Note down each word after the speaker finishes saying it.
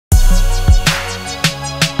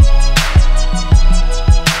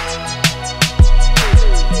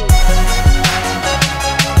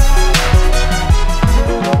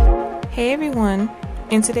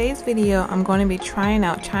In today's video, I'm going to be trying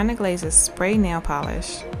out China Glaze's spray nail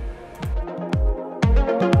polish.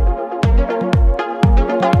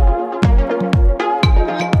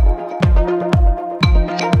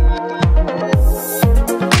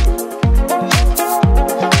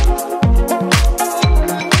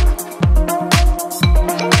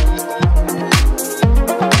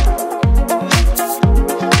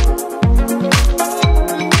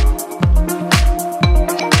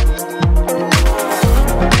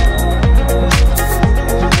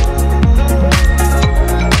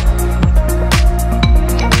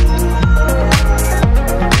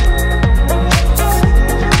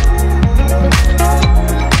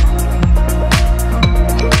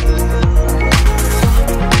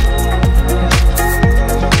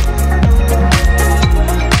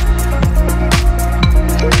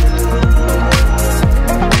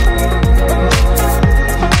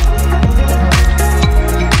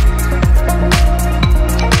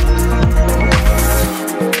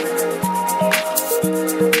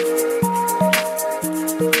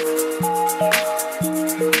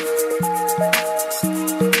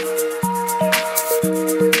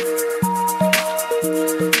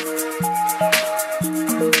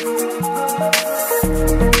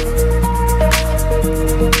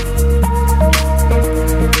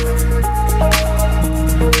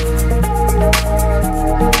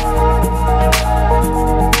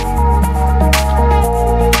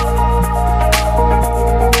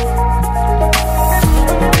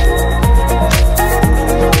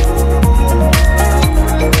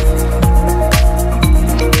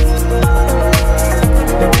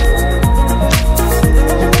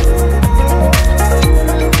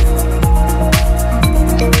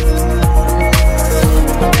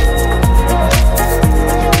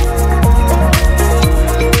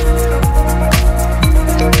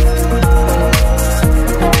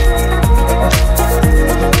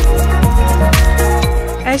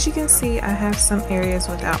 As you can see, I have some areas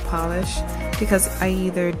without polish because I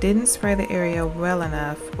either didn't spray the area well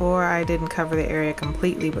enough or I didn't cover the area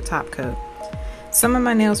completely with top coat. Some of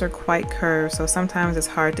my nails are quite curved, so sometimes it's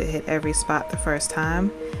hard to hit every spot the first time,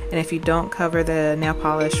 and if you don't cover the nail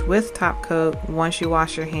polish with top coat, once you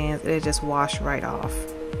wash your hands, it'll just wash right off.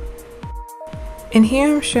 And here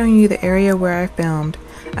I'm showing you the area where I filmed.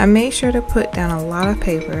 I made sure to put down a lot of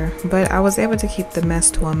paper, but I was able to keep the mess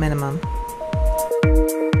to a minimum.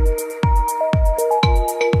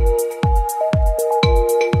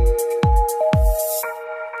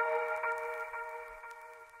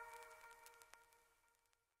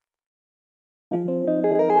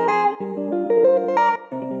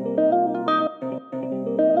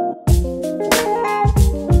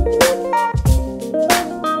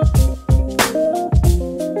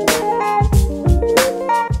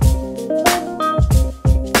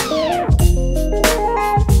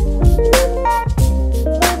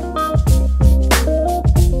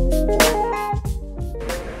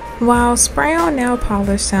 While spray-on nail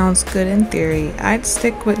polish sounds good in theory, I'd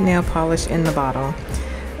stick with nail polish in the bottle.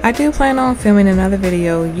 I do plan on filming another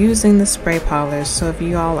video using the spray polish, so if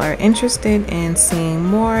you all are interested in seeing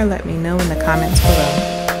more, let me know in the comments below.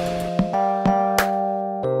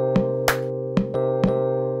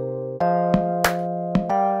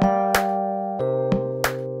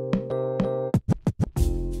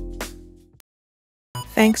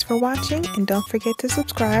 Thanks for watching, and don't forget to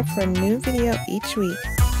subscribe for a new video each week.